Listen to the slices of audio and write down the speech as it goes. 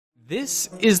This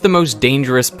is the most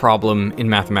dangerous problem in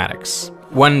mathematics,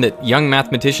 one that young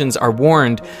mathematicians are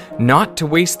warned not to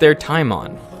waste their time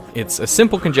on. It's a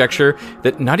simple conjecture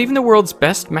that not even the world's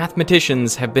best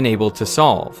mathematicians have been able to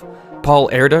solve. Paul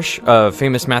Erdős, a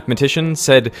famous mathematician,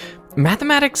 said,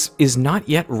 "Mathematics is not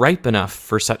yet ripe enough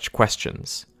for such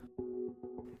questions."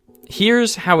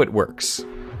 Here's how it works.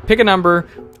 Pick a number,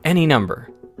 any number.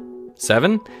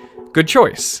 7? Good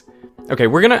choice. Okay,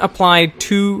 we're gonna apply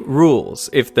two rules.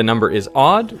 If the number is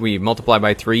odd, we multiply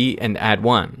by 3 and add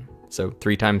 1. So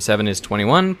 3 times 7 is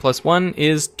 21, plus 1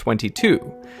 is 22.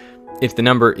 If the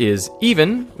number is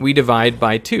even, we divide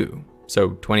by 2.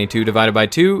 So 22 divided by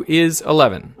 2 is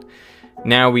 11.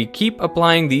 Now we keep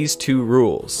applying these two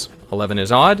rules. 11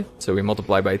 is odd, so we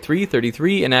multiply by 3,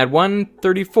 33, and add 1,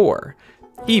 34.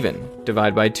 Even,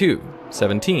 divide by 2,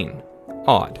 17.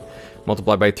 Odd.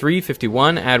 Multiply by 3,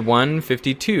 51, add 1,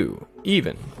 52.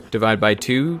 Even, divide by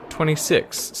 2,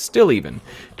 26. Still even.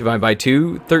 Divide by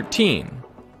 2, 13.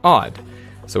 Odd.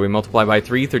 So we multiply by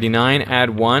 3, 39,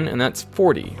 add 1, and that's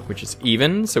 40, which is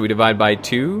even. So we divide by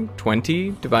 2,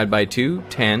 20, divide by 2,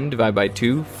 10, divide by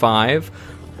 2, 5.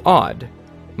 Odd.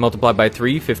 Multiply by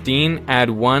 3, 15,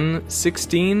 add 1,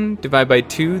 16, divide by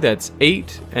 2, that's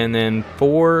 8, and then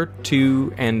 4,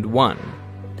 2, and 1.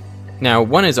 Now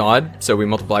 1 is odd, so we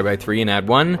multiply by 3 and add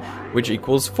 1, which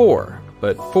equals 4.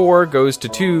 But 4 goes to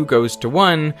 2 goes to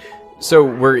 1, so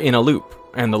we're in a loop,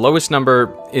 and the lowest number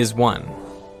is 1.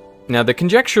 Now the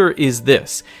conjecture is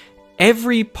this.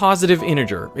 Every positive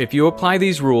integer, if you apply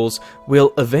these rules,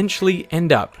 will eventually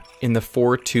end up in the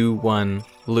 4, 2, 1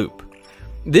 loop.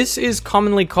 This is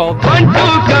commonly called 1, 2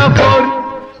 ka 4,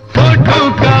 4,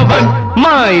 2 ka 1.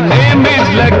 My name is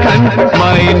Lakhan,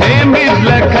 my name is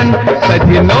Lakhan.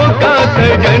 Sajno ka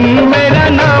sajan, mera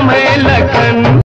naam hai Lakhan.